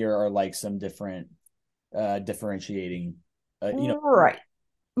then here are like some different differentiating right,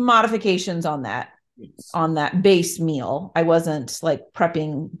 modifications on that base meal. I wasn't like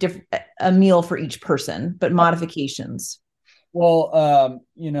prepping a meal for each person, but modifications. Well,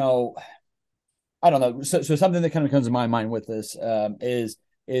 I don't know. So something that kind of comes to my mind with this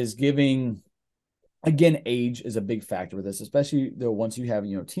is giving, again, age is a big factor with this, especially though once you have,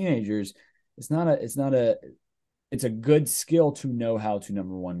 teenagers. It's a good skill to know how to,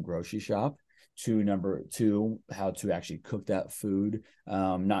 number one, grocery shop, to number two, how to actually cook that food,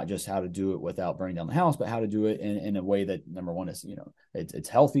 not just how to do it without burning down the house, but how to do it in a way that, number one, is, it's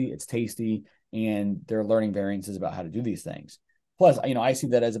healthy, it's tasty, and they're learning variances about how to do these things. Plus, I see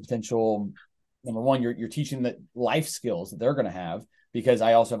that as a potential, number one, you're teaching the life skills that they're going to have, because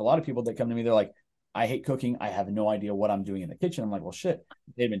I also have a lot of people that come to me, they're like, I hate cooking, I have no idea what I'm doing in the kitchen. I'm like, well, shit,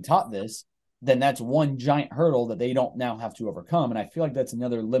 they've been taught this, then that's one giant hurdle that they don't now have to overcome. And I feel like that's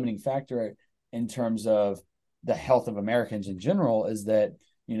another limiting factor in terms of the health of Americans in general, is that,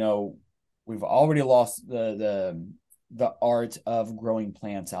 we've already lost the art of growing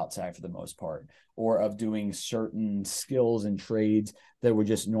plants outside for the most part, or of doing certain skills and trades that were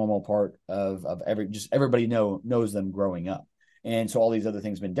just normal part of everybody knows them growing up. And so all these other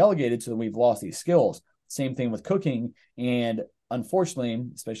things have been delegated, so we've lost these skills. Same thing with cooking. And unfortunately,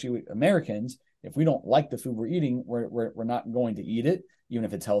 especially with Americans, if we don't like the food we're eating, we're not going to eat it, even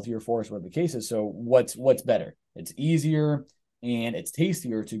if it's healthier for us, whatever the case is. So what's better? It's easier and it's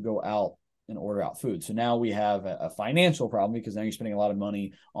tastier to go out and order out food. So now we have a financial problem, because now you're spending a lot of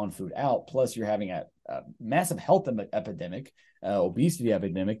money on food out. Plus you're having a massive health epidemic, obesity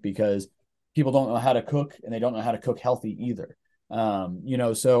epidemic, because people don't know how to cook, and they don't know how to cook healthy either.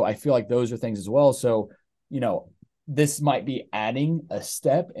 So I feel like those are things as well. So, this might be adding a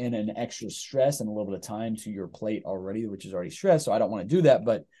step and an extra stress and a little bit of time to your plate already, which is already stressed. So I don't want to do that.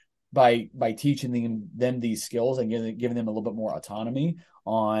 But by teaching them these skills and giving them a little bit more autonomy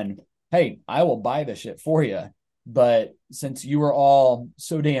on, hey, I will buy this shit for you, but since you are all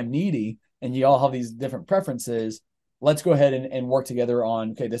so damn needy and you all have these different preferences, let's go ahead and work together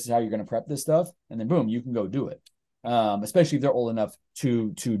on, okay, this is how you're going to prep this stuff. And then boom, you can go do it. Especially if they're old enough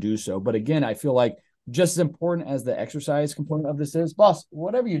to do so. But again, I feel like just as important as the exercise component of this is, boss,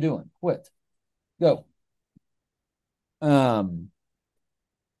 whatever you're doing, quit, go.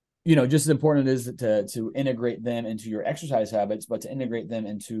 Just as important it is to integrate them into your exercise habits, but to integrate them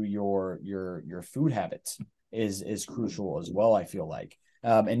into your food habits is crucial as well, I feel like.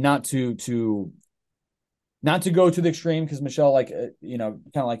 And not to go to the extreme, because Michelle, like,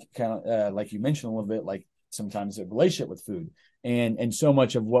 kind of like you mentioned a little bit, like, sometimes a relationship with food, and so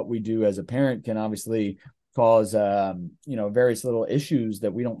much of what we do as a parent can obviously cause various little issues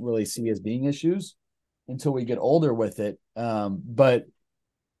that we don't really see as being issues until we get older with it. But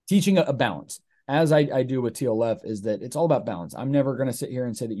teaching a balance, as I do with TLF, is that it's all about balance. I'm never going to sit here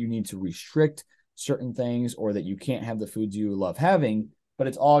and say that you need to restrict certain things or that you can't have the foods you love having, but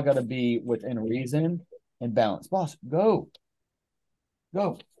it's all got to be within reason and balance. Boss, go.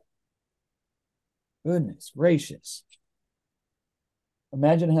 Goodness gracious.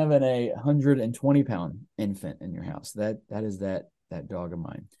 Imagine having a 120-pound infant in your house. That is that dog of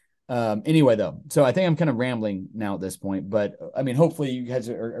mine. Anyway, though, so I think I'm kind of rambling now at this point, but I mean, hopefully you guys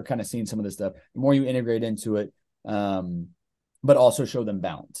are kind of seeing some of this stuff. The more you integrate into it, but also show them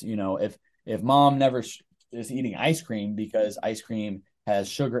balance. You know, if mom never is eating ice cream because ice cream has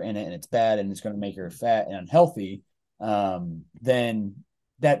sugar in it and it's bad and it's going to make her fat and unhealthy, then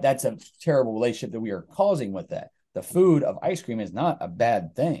that's a terrible relationship that we are causing with that. The food of ice cream is not a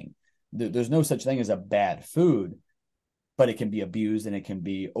bad thing. There's no such thing as a bad food, but it can be abused and it can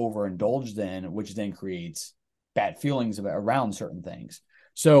be overindulged in, which then creates bad feelings around certain things.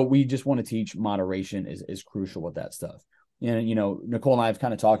 So we just want to teach moderation is crucial with that stuff. And, you know, Nicole and I have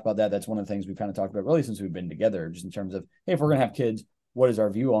kind of talked about that. That's one of the things we've kind of talked about really since we've been together, just in terms of, hey, if we're going to have kids, what is our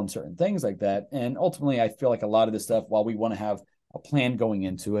view on certain things like that? And ultimately, I feel like a lot of this stuff, while we want to have a plan going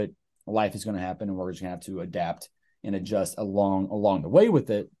into it, life is going to happen and we're just going to have to adapt and adjust along the way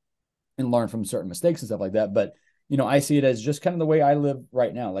with it and learn from certain mistakes and stuff like that. But, you know, I see it as just kind of the way I live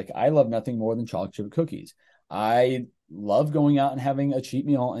right now. Like, I love nothing more than chocolate chip cookies. I love going out and having a cheat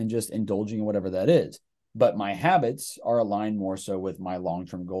meal and just indulging in whatever that is. But my habits are aligned more so with my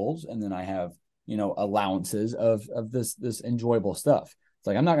long-term goals. And then I have, you know, allowances of this enjoyable stuff. It's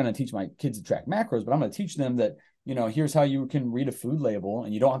like, I'm not going to teach my kids to track macros, but I'm going to teach them that, you know, here's how you can read a food label,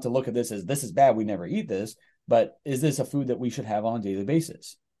 and you don't have to look at this as this is bad, we never eat this, but is this a food that we should have on a daily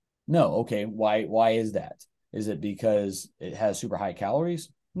basis? No. Okay. Why is that? Is it because it has super high calories?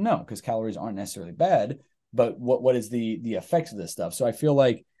 No, because calories aren't necessarily bad, but what is the effects of this stuff? So I feel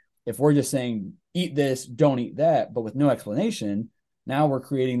like if we're just saying eat this, don't eat that, but with no explanation, now we're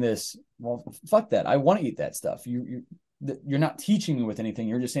creating this, well, fuck that. I want to eat that stuff. You're not teaching me with anything.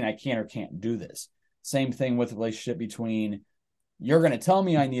 You're just saying I can or can't do this. Same thing with the relationship between, you're going to tell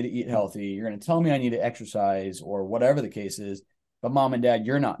me I need to eat healthy, you're going to tell me I need to exercise or whatever the case is, but mom and dad,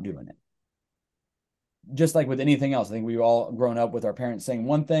 you're not doing it. Just like with anything else, I think we've all grown up with our parents saying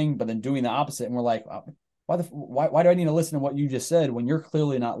one thing, but then doing the opposite. And we're like, why do I need to listen to what you just said when you're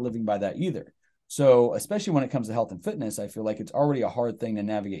clearly not living by that either? So especially when it comes to health and fitness, I feel like it's already a hard thing to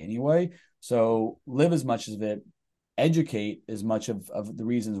navigate anyway. So live as much of it, educate as much of the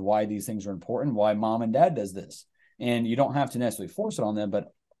reasons why these things are important, why mom and dad does this. And you don't have to necessarily force it on them,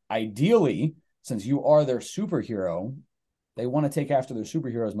 but ideally, since you are their superhero, they want to take after their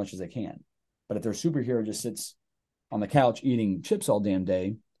superhero as much as they can. But if their superhero just sits on the couch eating chips all damn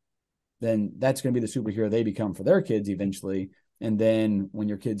day, then that's going to be the superhero they become for their kids eventually. And then when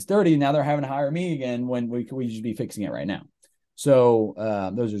your kid's 30, now they're having to hire me again when we should be fixing it right now. So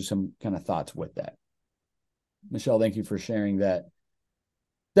those are some kind of thoughts with that. Michelle, thank you for sharing that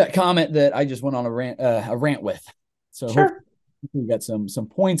comment that I just went on a rant with. So sure, we got some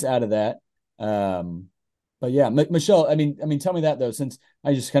points out of that. But yeah, Michelle, I mean, tell me that though, since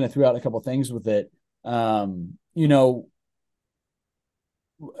I just kind of threw out a couple of things with it. You know,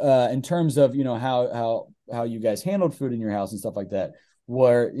 in terms of, you know, how you guys handled food in your house and stuff like that,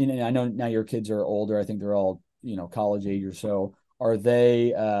 where, you know, I know now your kids are older. I think they're all, you know, college age or so. Are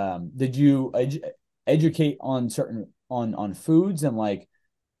they, did you educate on on foods and like,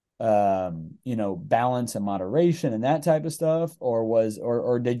 you know, balance and moderation and that type of stuff?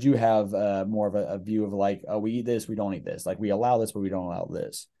 Or did you have more of a view of like, oh, we eat this, we don't eat this, like we allow this, but we don't allow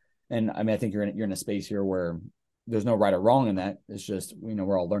this? And I mean, I think you're in a space here where there's no right or wrong in that. It's just, you know,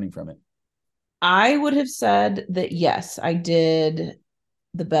 we're all learning from it. I would have said that yes, I did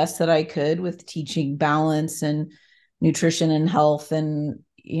the best that I could with teaching balance and nutrition and health, and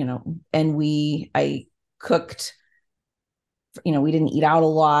you know, and I cooked, you know, we didn't eat out a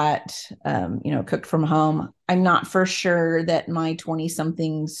lot, you know, cooked from home. I'm not for sure that my 20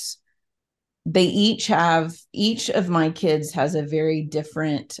 somethings, each of my kids has a very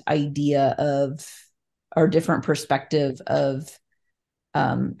different idea of, or different perspective of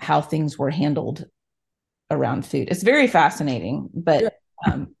how things were handled around food. It's very fascinating, but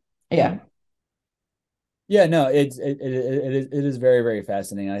yeah. Yeah, no, it is very, very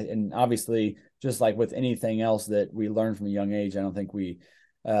fascinating. And obviously, just like with anything else that we learn from a young age, I don't think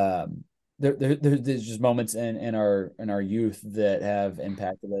there's just moments in our youth that have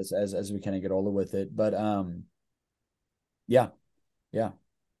impacted us as we kind of get older with it. But yeah.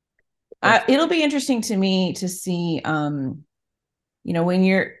 It'll be interesting to me to see, you know, when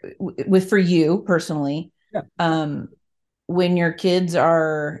you're for you personally, when your kids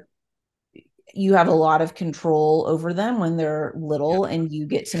you have a lot of control over them when they're little, and you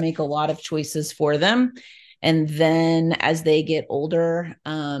get to make a lot of choices for them. And then as they get older,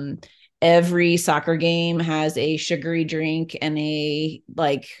 every soccer game has a sugary drink and a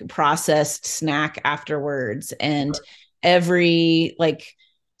like processed snack afterwards. And every like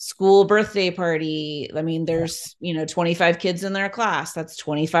school birthday party. I mean, there's, 25 kids in their class. That's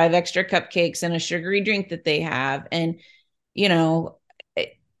 25 extra cupcakes and a sugary drink that they have. And, you know,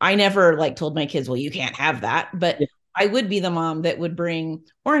 I never like told my kids, well, you can't have that. But I would be the mom that would bring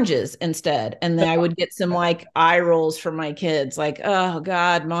oranges instead. And then I would get some like eye rolls from my kids, like, oh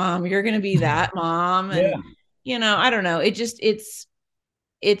God, mom, you're going to be that mom. And, I don't know.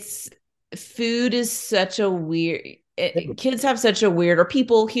 It's food is such a weird, kids have such a weird, or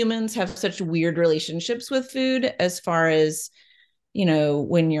humans have such weird relationships with food, as far as,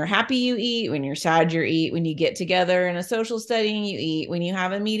 when you're happy, you eat, when you're sad, you eat, when you get together in a social setting, you eat, when you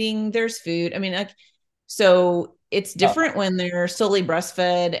have a meeting, there's food. I mean, like, so it's different when they're solely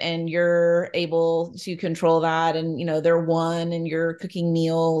breastfed and you're able to control that. And, they're one and you're cooking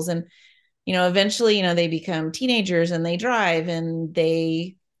meals, and, eventually, they become teenagers and they drive, and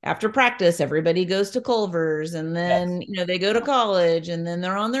after practice, everybody goes to Culver's, and then, they go to college, and then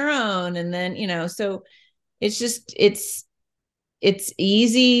they're on their own. And then, so it's just, it's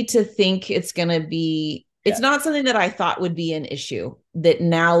easy to think it's going to be, it's not something that I thought would be an issue, that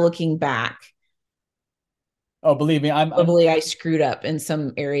now looking back, oh, believe me, I screwed up in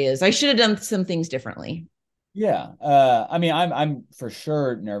some areas. I should have done some things differently. Yeah. I mean, I'm for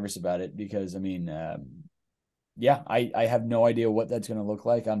sure nervous about it, because I mean, I have no idea what that's going to look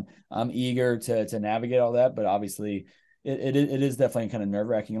like. I'm eager to navigate all that, but obviously it is definitely kind of nerve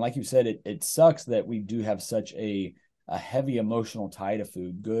wracking. Like you said, it sucks that we do have such a heavy emotional tie to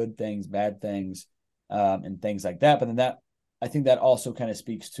food, good things, bad things, and things like that. But then I think that also kind of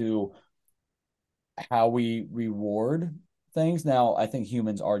speaks to how we reward things. Now, I think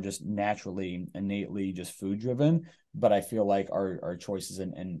humans are just naturally, innately just food driven, but I feel like our choices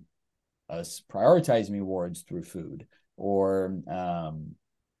and us prioritizing rewards through food, or,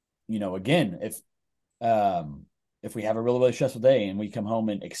 again, if we have a really, really stressful day and we come home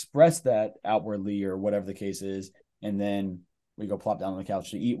and express that outwardly, or whatever the case is, and then we go plop down on the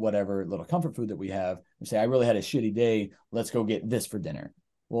couch to eat whatever little comfort food that we have, and say, I really had a shitty day, let's go get this for dinner.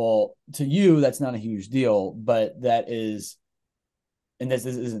 Well, to you, that's not a huge deal, but that is, and this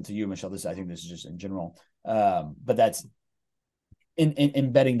isn't to you, Michelle, I think this is just in general, but that's in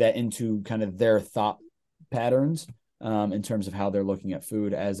embedding that into kind of their thought patterns, in terms of how they're looking at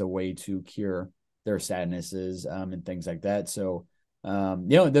food as a way to cure their sadnesses, and things like that. So,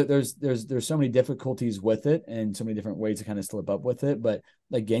 there's so many difficulties with it, and so many different ways to kind of slip up with it. But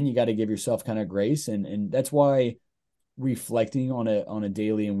again, you got to give yourself kind of grace, and that's why reflecting on a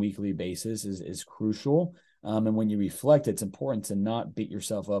daily and weekly basis is crucial. And when you reflect, it's important to not beat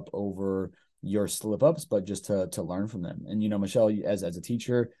yourself up over your slip ups, but just to learn from them. And, Michelle, as a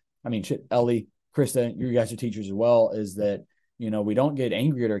teacher, I mean, Ellie, Krista, you guys are teachers as well, is that, we don't get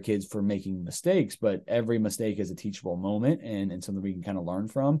angry at our kids for making mistakes, but every mistake is a teachable moment, and something we can kind of learn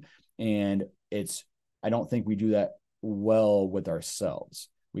from. And I don't think we do that well with ourselves.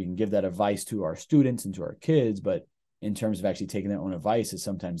 We can give that advice to our students and to our kids, but in terms of actually taking their own advice is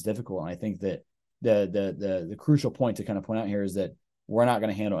sometimes difficult. And I think that the crucial point to kind of point out here is that we're not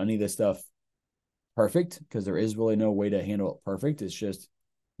going to handle any of this stuff perfect, because there is really no way to handle it perfect. It's just,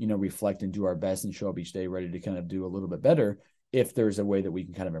 reflect and do our best and show up each day ready to kind of do a little bit better if there's a way that we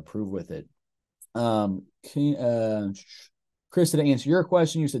can kind of improve with it. Chris, to answer your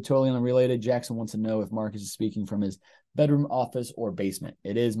question, you said totally unrelated. Jackson wants to know if Marcus is speaking from his bedroom, office, or basement.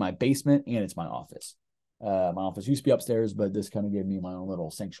 It is my basement, and it's my office. My office used to be upstairs, but this kind of gave me my own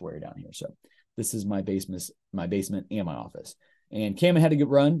little sanctuary down here. So this is my basement and my office. And Cam had a good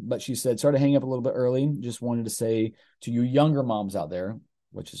run, but she said, sorry to hang up a little bit early. Just wanted to say to you younger moms out there,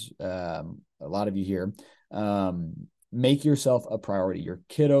 which is a lot of you here, make yourself a priority. Your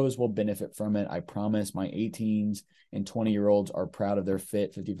kiddos will benefit from it. I promise. My 18s and 20-year-olds are proud of their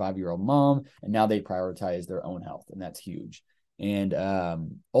fit 55-year-old mom, and now they prioritize their own health, and that's huge. And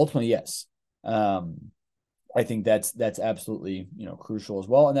ultimately, yes, I think that's absolutely, crucial as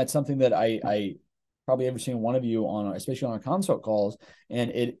well. And that's something that I probably every single one of you on, especially on our consult calls,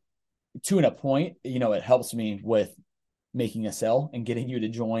 and it, to a point, it helps me with making a sale and getting you to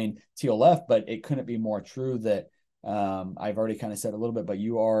join TLF, but it couldn't be more true that I've already kind of said a little bit, but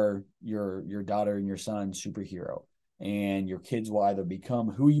you are your daughter and your son's superhero, and your kids will either become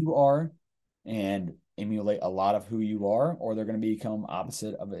who you are and emulate a lot of who you are, or they're going to become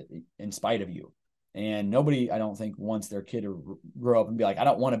opposite of it in spite of you. And nobody, I don't think, wants their kid to grow up and be like, I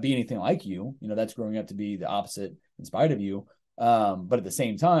don't want to be anything like you. That's growing up to be the opposite in spite of you. But at the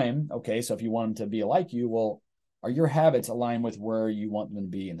same time, okay, so if you want them to be like you, well, are your habits aligned with where you want them to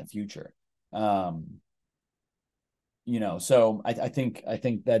be in the future? So I think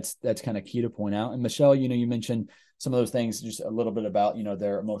that's kind of key to point out. And Michelle, you mentioned some of those things, just a little bit about,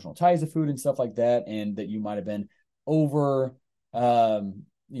 their emotional ties to food and stuff like that. And that you might've been over,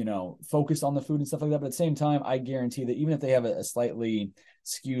 focused on the food and stuff like that. But at the same time, I guarantee that even if they have a slightly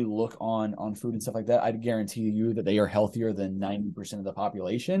skewed look on food and stuff like that, I'd guarantee you that they are healthier than 90% of the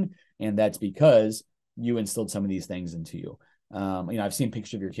population. And that's because you instilled some of these things into you. I've seen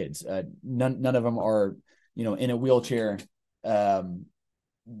pictures of your kids. None of them are, in a wheelchair,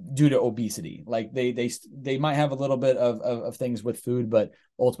 due to obesity. Like they might have a little bit of things with food, but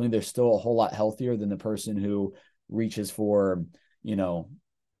ultimately they're still a whole lot healthier than the person who reaches for,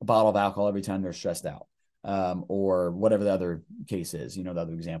 a bottle of alcohol every time they're stressed out, or whatever the other case is, the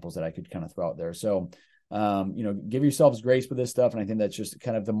other examples that I could kind of throw out there. So, give yourselves grace with this stuff. And I think that's just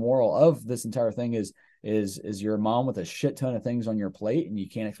kind of the moral of this entire thing is you're a mom with a shit ton of things on your plate and you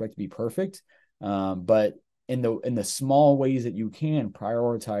can't expect to be perfect. But in the small ways that you can,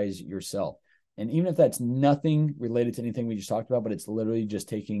 prioritize yourself. And even if that's nothing related to anything we just talked about, but it's literally just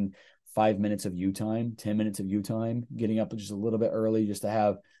taking 5 minutes of you time, 10 minutes of you time, getting up just a little bit early just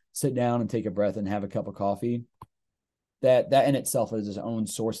to sit down and take a breath and have a cup of coffee. That in itself is its own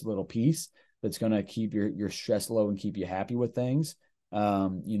source of little peace that's going to keep your stress low and keep you happy with things.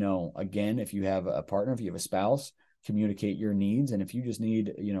 Again, if you have a partner, if you have a spouse, communicate your needs. And if you just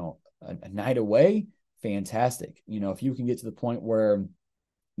need, a night away, fantastic. If you can get to the point where,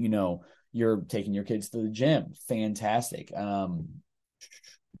 you're taking your kids to the gym, fantastic.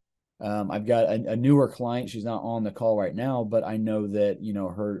 I've got a newer client. She's not on the call right now, but I know that,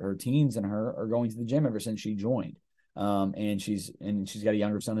 her teens and her are going to the gym ever since she joined. And she's got a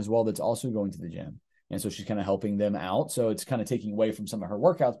younger son as well that's also going to the gym. And so she's kind of helping them out. So it's kind of taking away from some of her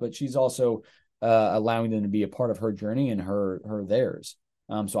workouts, but she's also allowing them to be a part of her journey and her theirs.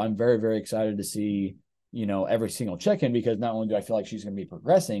 So I'm very, very excited to see, every single check-in, because not only do I feel like she's going to be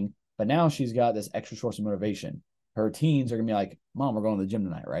progressing, but now she's got this extra source of motivation. Her teens are going to be like, Mom, we're going to the gym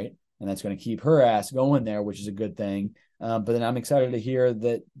tonight, right? And that's going to keep her ass going there, which is a good thing. But then I'm excited to hear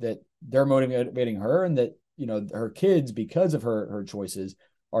that they're motivating her, and that, her kids, because of her choices,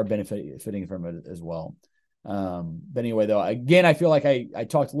 are benefiting from it as well. But anyway, though, again, I feel like I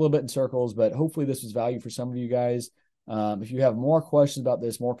talked a little bit in circles, but hopefully this was value for some of you guys. If you have more questions about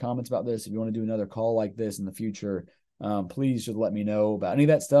this, more comments about this, if you want to do another call like this in the future, please just let me know about any of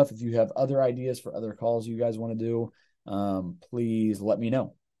that stuff. If you have other ideas for other calls you guys want to do, please let me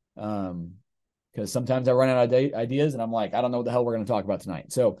know. Because sometimes I run out of ideas and I'm like, I don't know what the hell we're going to talk about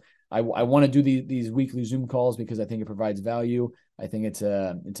tonight. So I want to do these weekly Zoom calls because I think it provides value. I think it's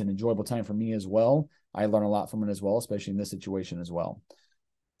an enjoyable time for me as well. I learn a lot from it as well, especially in this situation as well.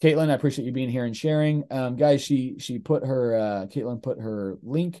 Caitlin, I appreciate you being here and sharing. Guys, Caitlin put her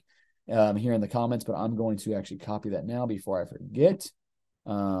link here in the comments, but I'm going to actually copy that now before I forget,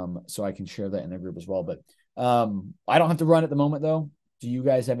 so I can share that in the group as well. But I don't have to run at the moment, though. Do you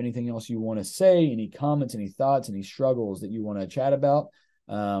guys have anything else you want to say? Any comments, any thoughts, any struggles that you want to chat about?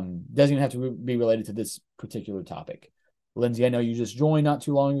 Doesn't even have to be related to this particular topic. Lindsay, I know you just joined not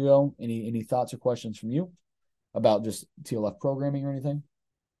too long ago. Any thoughts or questions from you about just TLF programming or anything?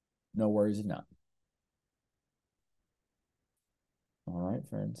 No worries if not. All right,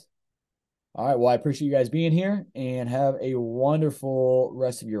 friends. All right, well, I appreciate you guys being here, and have a wonderful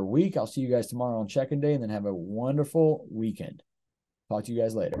rest of your week. I'll see you guys tomorrow on check-in day, and then have a wonderful weekend. Talk to you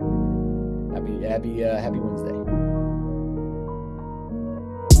guys later. Happy Wednesday.